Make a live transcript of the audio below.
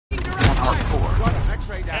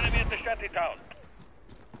X-ray down. Enemy at the shanty town.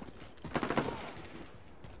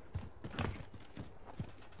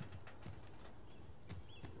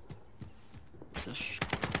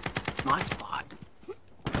 It's my spot.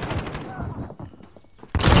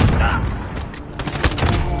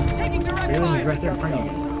 Taking direct fire. He's right there in front of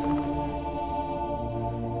you.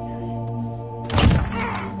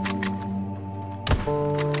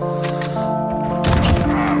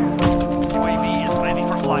 UAV is ready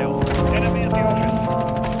for flyover. Enemy at the office.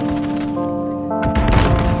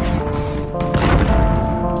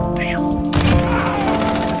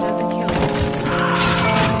 Doesn't kill you.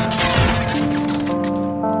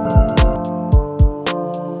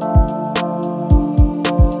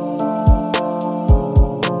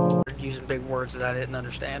 Using big words that I didn't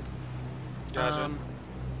understand. Gotcha.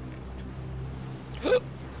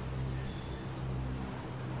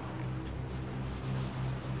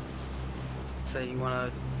 So you wanna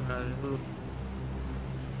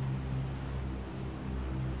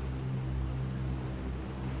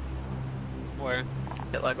Where?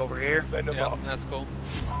 get like over here? Yeah, that's cool.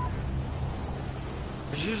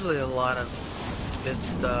 There's usually a lot of good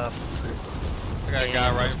stuff. I got a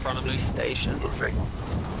guy right in front of me. Police station.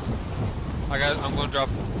 I'm gonna drop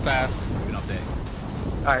fast. Good update.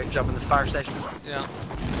 Alright, jump in the fire station. Yeah.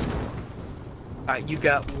 Alright, you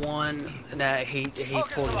got one. Nah, he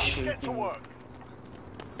pulled his chute Get to and work.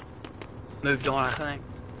 moved on, I think.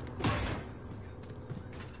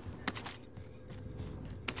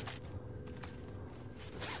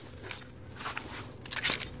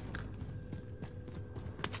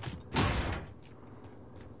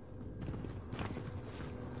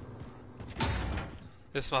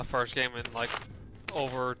 This is my first game in like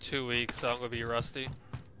over 2 weeks, so I'm gonna be rusty.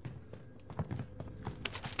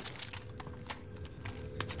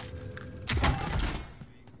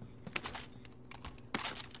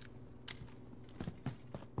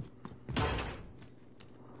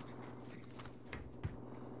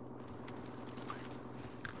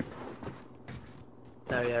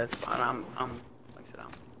 No, yeah, it's fine. I'm like I said,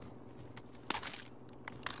 I'm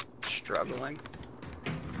struggling.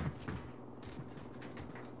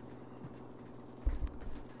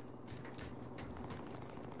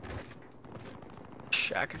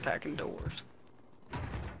 Shack attacking doors.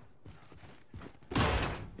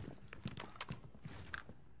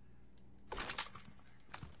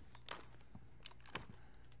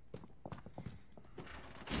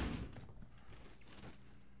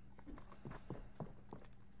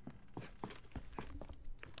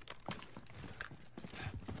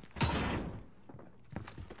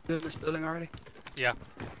 You in this building already? Yeah.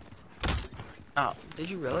 Oh, did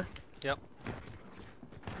you really? Yep.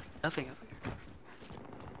 Nothing up here.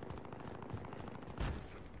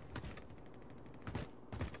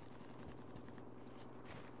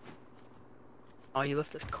 Oh, you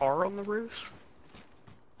left this car on the roof?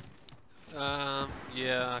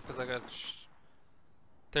 Yeah, because I got.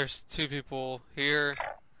 There's two people here,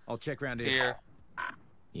 I'll check round here. here.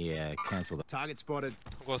 Yeah, cancel the target spotted.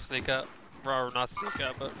 I'm gonna sneak up, or not sneak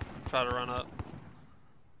up, but try to run up.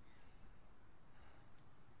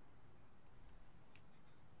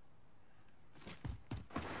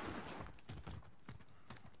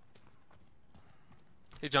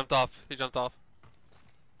 He jumped off. He jumped off.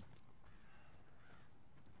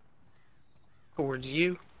 Towards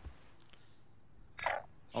you?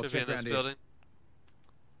 I'll Should be check in this round here. building.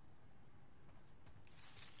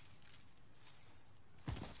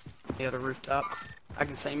 The other rooftop. I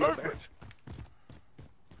can see him up there. Movement.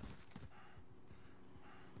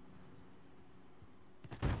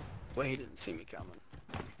 Well, he didn't see me coming.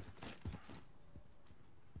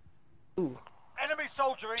 Ooh, Enemy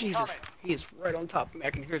soldier incoming. Jesus. He is right on top of me. I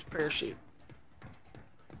can hear his parachute.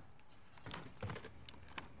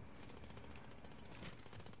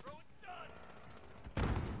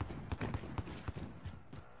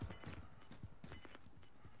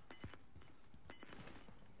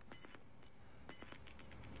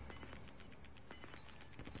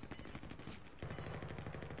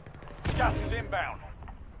 Gas is inbound.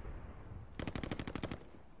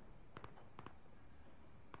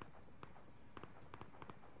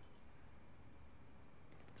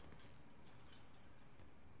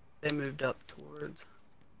 They moved up towards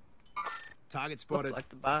Target looked spotted. like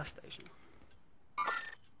the buy station.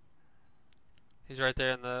 He's right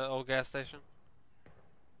there in the old gas station.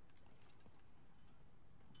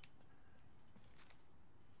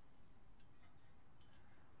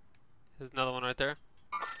 There's another one right there.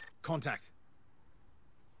 Contact.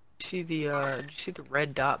 Did you see the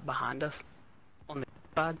red dot behind us on the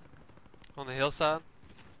side? On the hillside.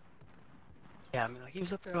 Yeah, I mean, like he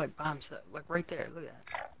was up there like by himself, like right there. Look at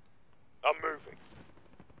that. I'm moving.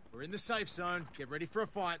 We're in the safe zone. Get ready for a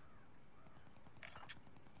fight.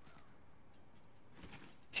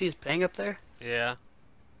 See his ping up there? Yeah.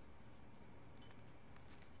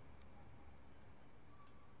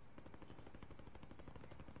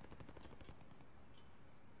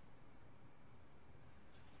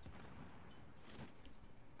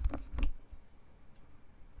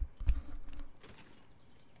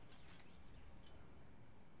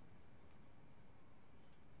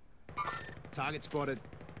 Target spotted.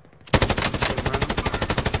 Still running.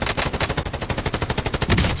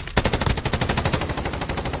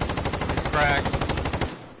 He's cracked.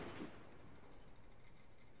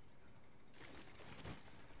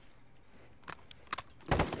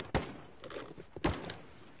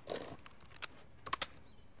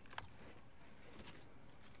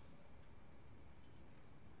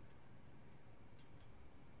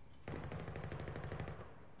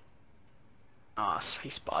 Nice, he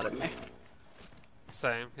spotted me.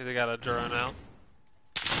 Same. He got a drone out.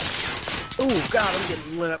 Ooh, God, I'm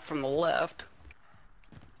getting lit up from the left.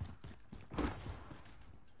 I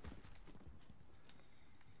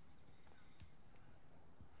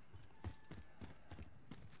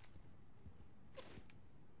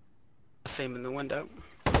see him in the window.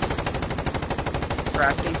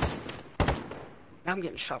 Cracked him. Now I'm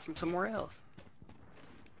getting shot from somewhere else.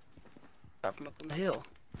 Shot from up on the hill.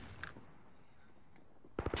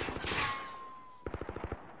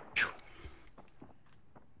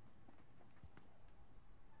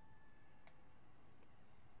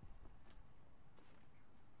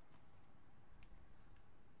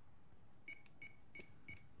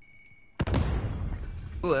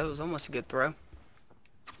 Ooh, that was almost a good throw.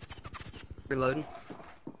 Reloading.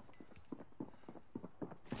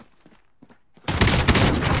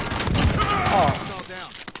 Hostile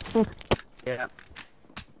down. Yeah.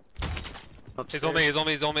 He's on me, he's on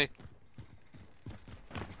me, he's on me.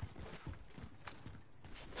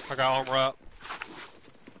 I got armor up.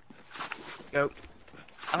 Go.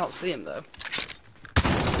 I don't see him though.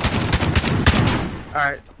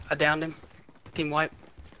 Alright, I downed him. Team wipe.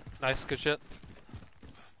 Nice, good shit.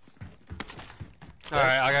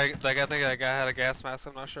 Alright, I think that guy had a gas mask,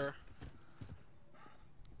 I'm not sure.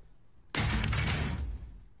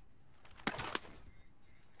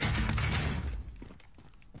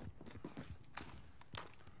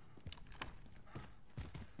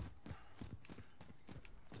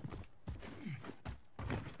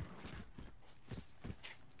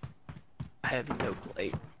 I have no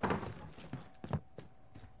plate.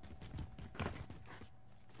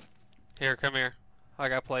 Here, come here. I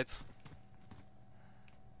got plates.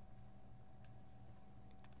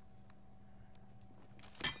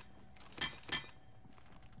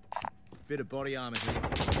 Bit of body armor here.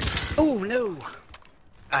 Oh no!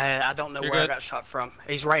 I don't know You're where good. I got shot from.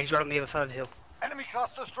 He's right on the other side of the hill. Enemy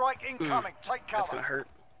cluster strike incoming. Take That's gonna cover. hurt.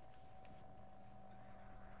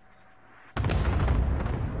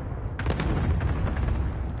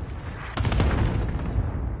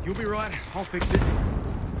 You'll be right. I'll fix it.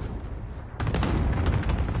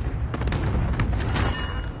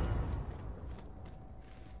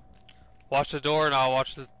 Watch the door and I'll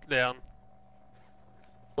watch this down.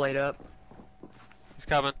 Blade up. He's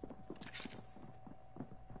coming.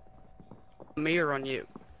 Me or on you?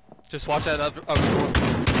 Just watch that up door.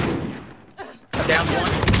 I downed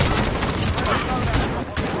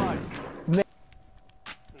one.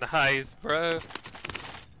 Nice, bro.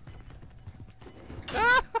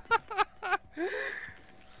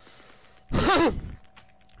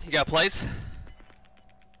 You got plates?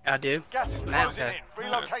 I do. Gas is Now. closing Okay. in.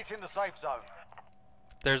 Relocating the safe zone.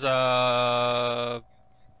 There's a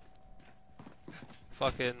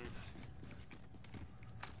fucking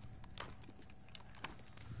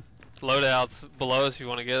loadouts below us if you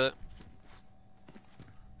want to get it.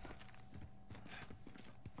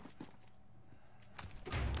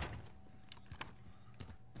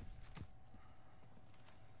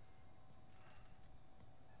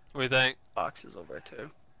 What do you think? Boxes over there too.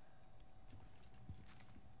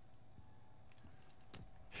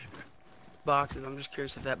 Boxes. I'm just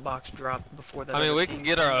curious if that box dropped before that. I mean, other we team. can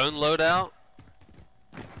get our own loadout.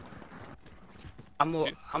 I'm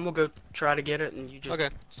gonna go try to get it, and you just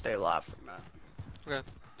Okay. stay alive for a minute. Okay.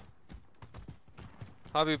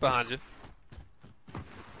 I'll be behind you.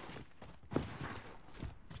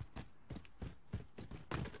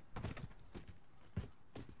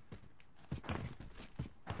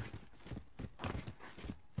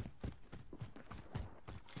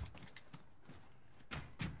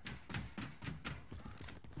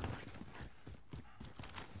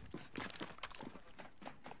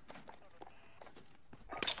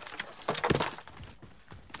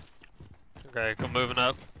 Okay, come moving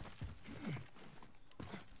up.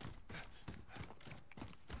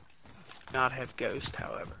 not have Ghost,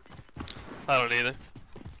 however. I don't either.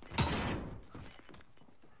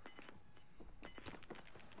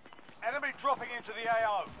 Enemy dropping into the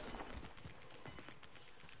AO.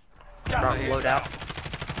 Drop loadout.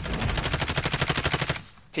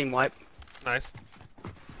 Team wipe. Nice.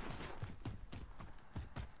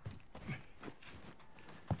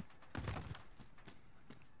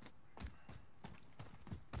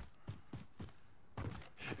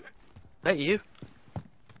 That you?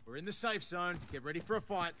 We're in the safe zone. Get ready for a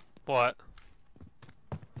fight. What?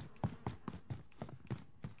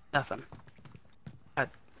 Nothing. I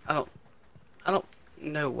don't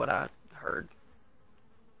know what I heard.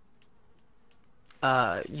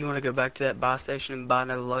 You want to go back to that buy station and buy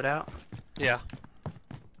another loadout Yeah.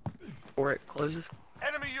 before it closes?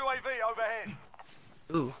 Enemy UAV overhead.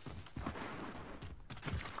 Ooh.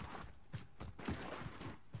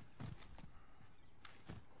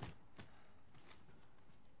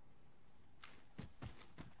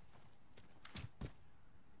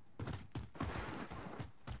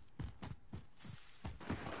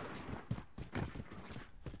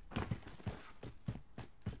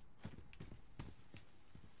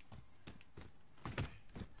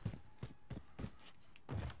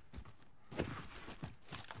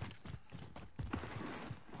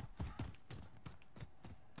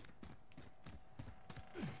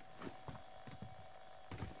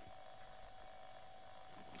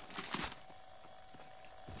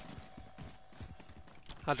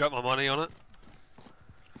 I dropped my money on it.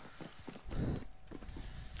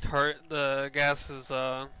 Hurt. The gas is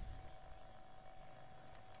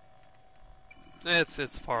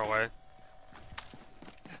it's far away.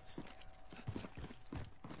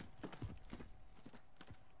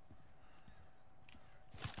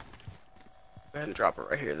 Go ahead and drop it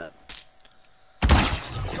right here then.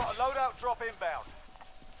 Got a loadout drop inbound.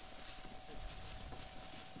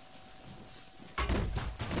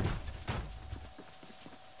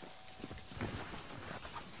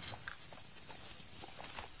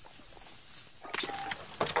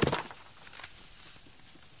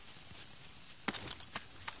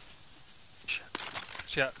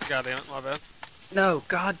 Shit. Goddamn it. My bad. No,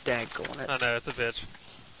 god daggone it. I know it's a bitch.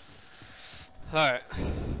 All right.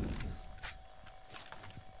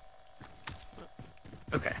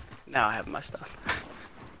 Okay, now I have my stuff.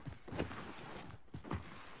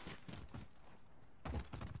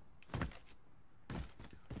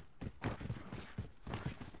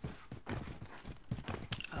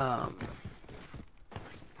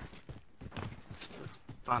 Let's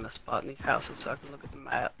find a spot in these houses so I can look at the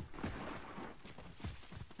map.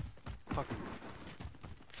 Fucking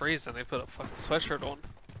freezing. They put a fucking sweatshirt on.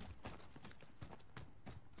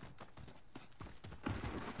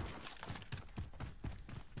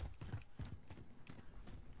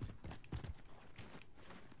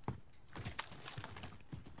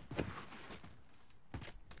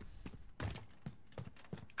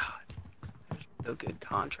 God, there's no good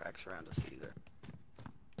contracts around us either.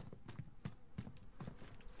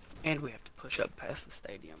 And we have to push up past the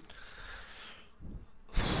stadium.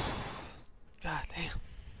 God damn.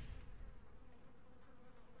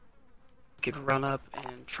 We could run up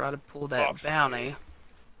and try to pull that bounty,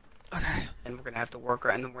 Okay. and we're gonna have to work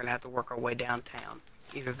our, and then we're gonna have to work our way downtown.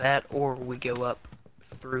 Either that, or we go up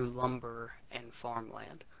through lumber and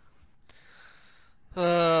farmland.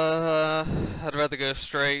 I'd rather go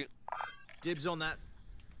straight. Dibs on that.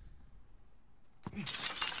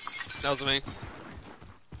 That was me.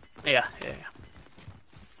 Yeah.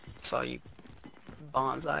 Saw you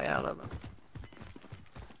bonsai out of him.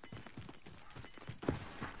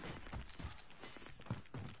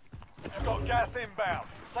 You've got gas inbound.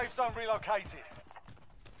 Safe zone relocated.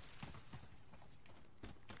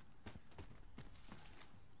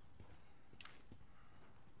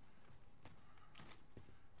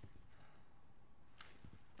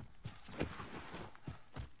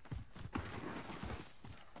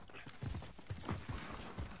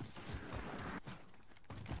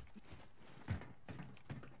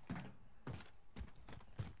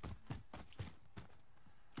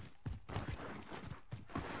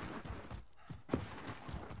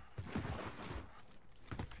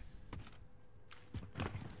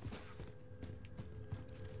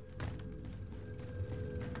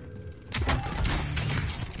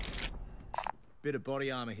 Bit of body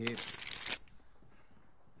armor here.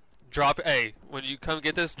 Drop. Hey, when you come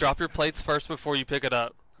get this, drop your plates first before you pick it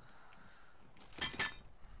up.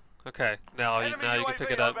 Okay. Now you can pick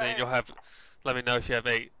it up. Then you'll have. Let me know if you have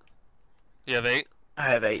 8. You have 8? I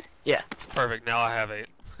have 8. Yeah. Perfect. Now I have 8.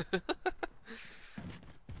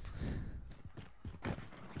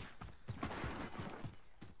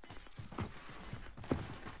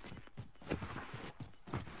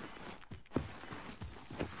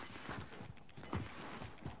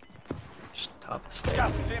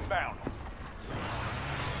 Gas is inbound.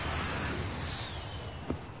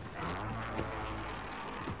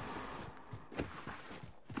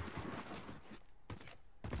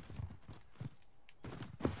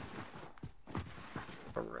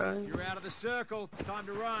 Alright. You're out of the circle. It's time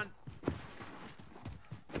to run.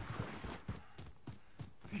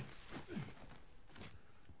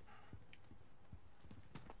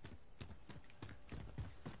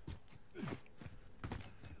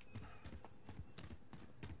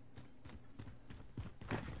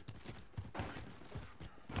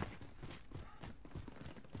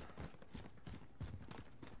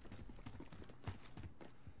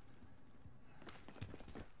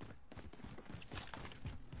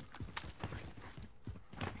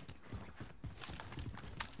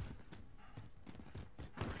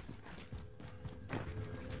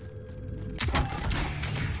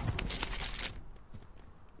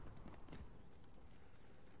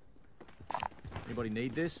 Anybody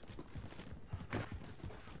need this?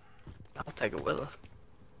 I'll take it with us.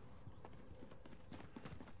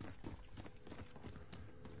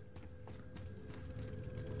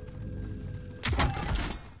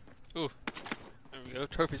 Ooh. There we go.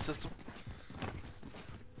 Trophy system.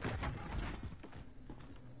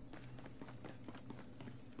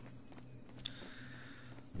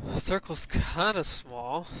 Circle's kind of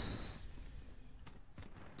small.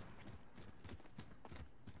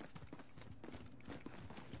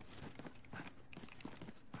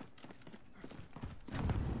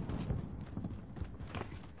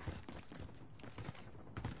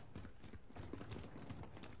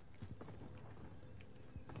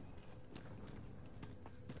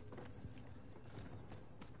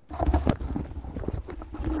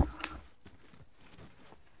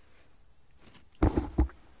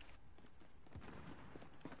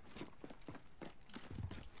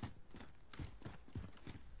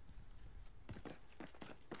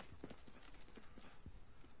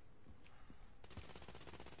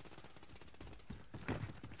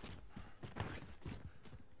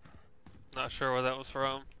 Not sure where that was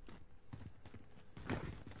from.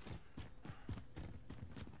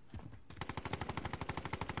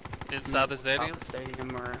 Inside the stadium? Top of the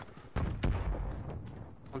stadium or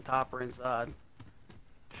on top or inside.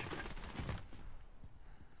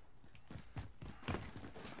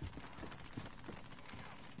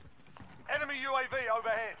 Enemy UAV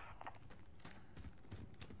overhead.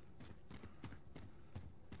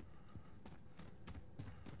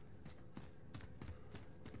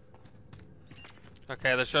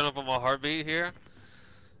 Okay, they're showing up on my heartbeat here.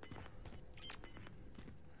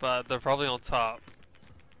 But they're probably on top.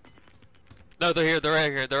 No, they're here, they're right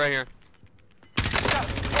here, they're right here.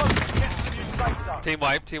 Gas is close. Get to the new safe zone. Team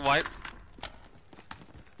wipe, team wipe.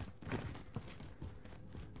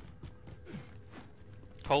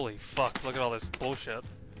 Holy fuck, look at all this bullshit.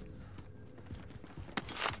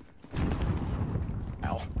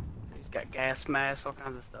 Ow. He's got gas masks, all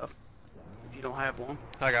kinds of stuff. If you don't have one.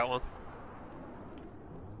 I got one.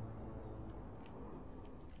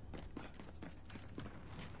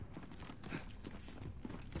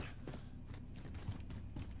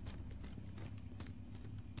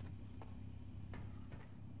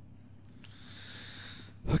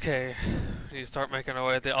 Okay, we need to start making our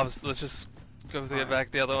way at the opposite. Let's just go back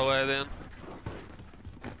the other way then.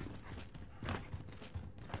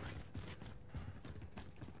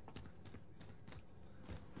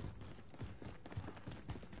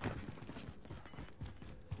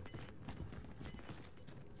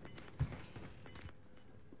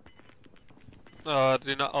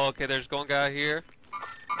 Do not. Oh, okay, there's one guy here.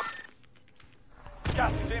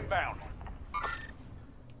 Gas is inbound.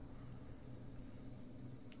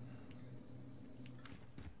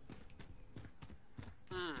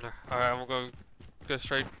 Alright, I'm gonna go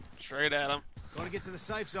straight at him. Gotta get to the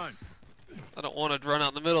safe zone. I don't want to run out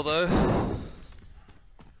in the middle though.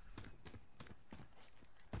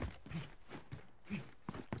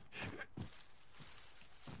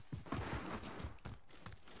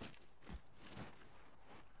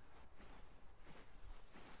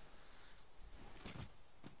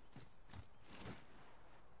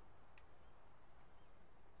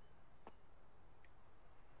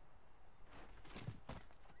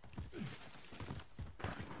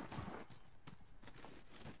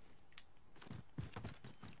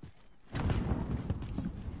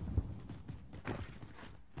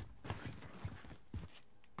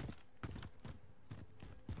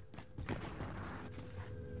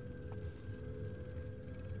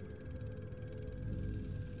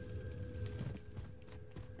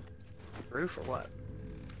 Roof or what?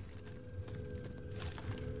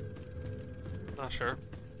 Not sure.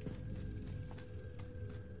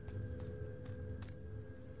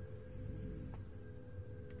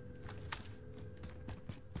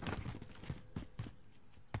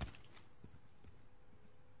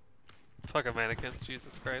 Fucking mannequins,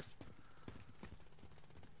 Jesus Christ.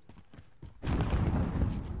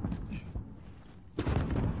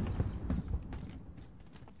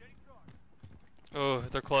 Oh,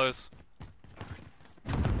 they're close.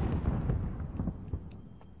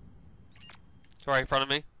 It's right in front of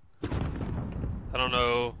me. I don't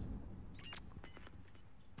know.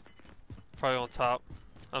 Probably on top.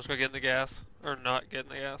 I'm just gonna get in the gas. Or not get in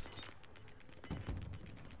the gas.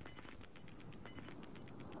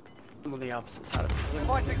 I'm on the opposite side of the building.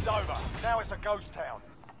 Fighting's over. Now it's a ghost town.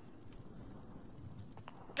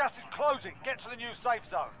 Gas is closing. Get to the new safe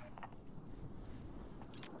zone.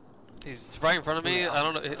 He's right in front of me. I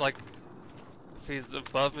don't know, like, if he's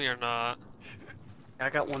above me or not. I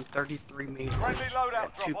got 133 meters. Friendly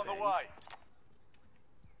loadout two drop on the pings. way.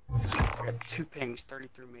 I got 2 pings,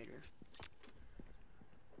 33 meters.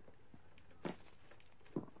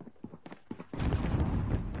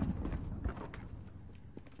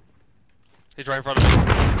 He's right in front of me.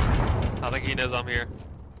 I think he knows I'm here.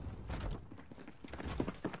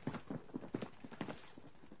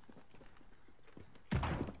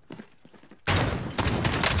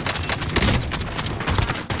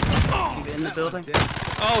 He's in the building.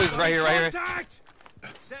 Oh, he's right here, right here. Contact!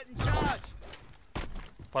 Set and charge.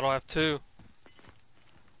 Why do I have 2?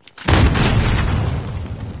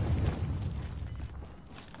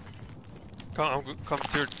 I'm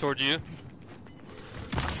coming towards you.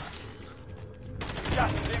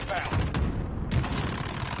 Gas is inbound.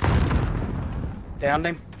 Downed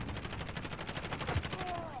him.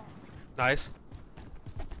 Nice.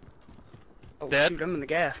 Oh, Dead. shoot, I'm in the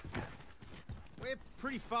gas. We're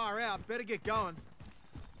pretty far out. Better get going.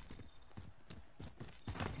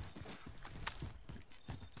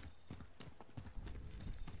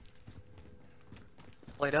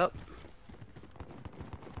 Played up.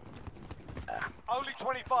 Only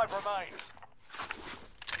 25 remain.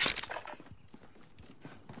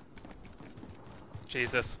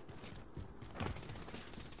 Jesus.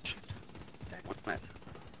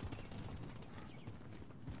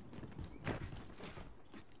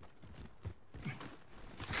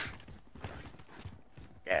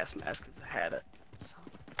 Gas mask because I had it.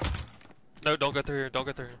 No, don't go through here. Don't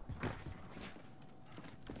go through here.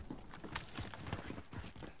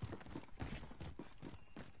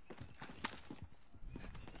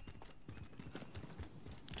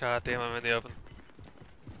 God damn, I'm in the open.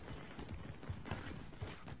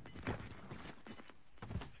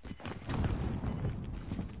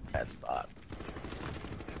 Bad spot.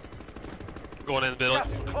 Going in the middle.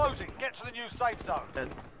 Gas is closing. Get to the new safe zone.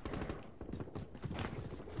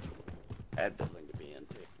 Bad building to be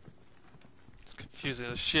into. It's confusing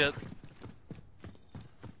as shit. I'm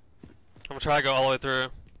gonna try to go all the way through.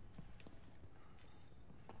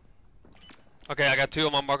 Okay, I got 2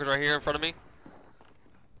 of my markers right here in front of me.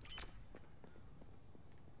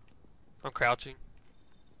 I'm crouching.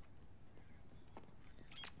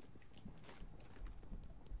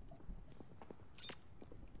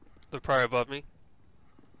 They're probably above me.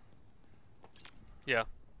 Yeah.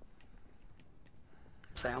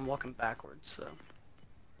 Say I'm walking backwards, so.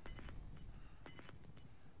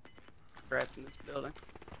 Right in this building.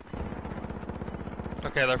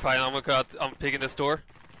 Okay, they're fighting. I'm gonna go out. I'm peeking this door.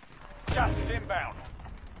 Gas is inbound.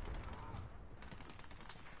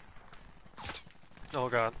 Oh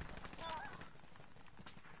god.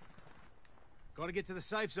 Gotta get to the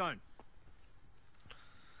safe zone.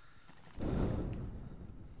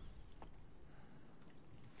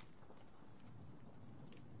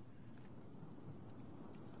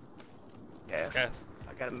 Gas. Yes.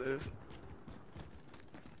 I gotta move.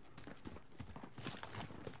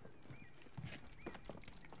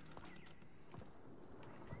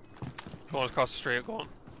 Going across the street. Going.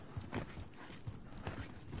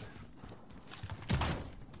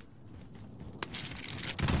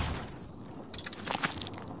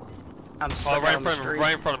 I'm stuck Oh, right out in on the front of me. street.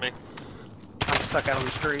 Right in front of me. I'm stuck out on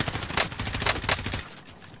the street.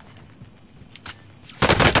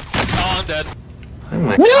 Oh, I'm dead.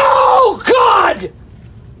 No, God!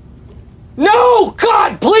 No,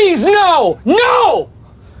 God, please, no! No!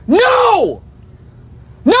 No!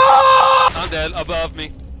 No! I'm dead. Above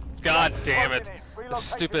me. God damn it. This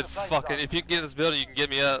stupid fucking. If you can get in this building, you can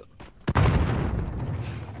get me up. I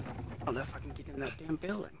don't know if I can get in that damn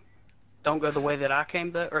building. Don't go the way that I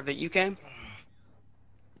came, or that you came.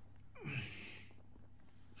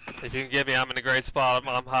 If you can get me, I'm in a great spot.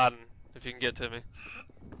 I'm hiding. If you can get to me.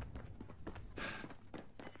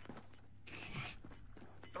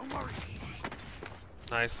 Don't worry.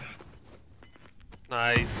 Nice.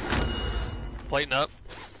 Nice. Plating up.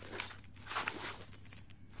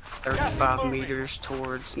 35 meters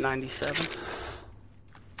towards 97.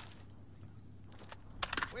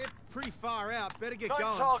 far out. Better get No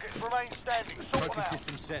going. targets remain standing. Sort them Trophy out.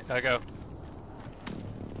 system set. Gotta go.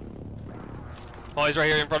 Oh, he's right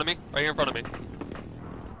here in front of me. Right here in front of me.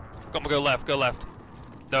 I'm gonna go left. Go left.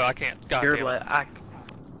 No, I can't. God You're damn it. I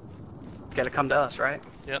gotta come to us, right?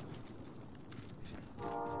 Yep.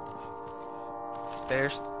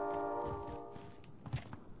 There's.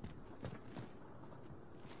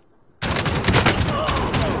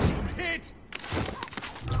 Hit!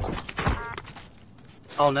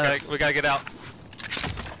 Oh no. We gotta get out.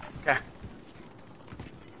 Okay.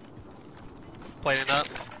 Plating up.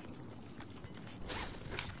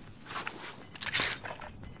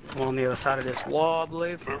 One on the other side of this wall, I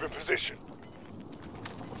believe. Move in position.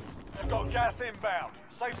 They've got gas inbound.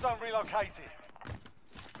 Safe zone relocated.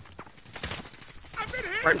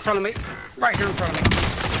 Right in front of me. Right here in front of me.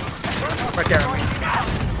 Right there.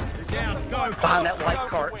 You're down. Go. Behind that white Go to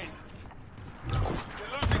cart. win. You're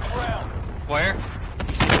losing ground. Where?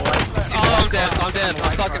 You see the white? Oh, I'm dead. I'm dead.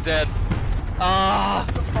 I'm fucking dead. Ah.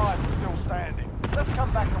 The five are still standing. Let's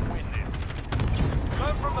come back and win this.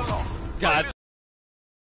 Learn from the loss. God.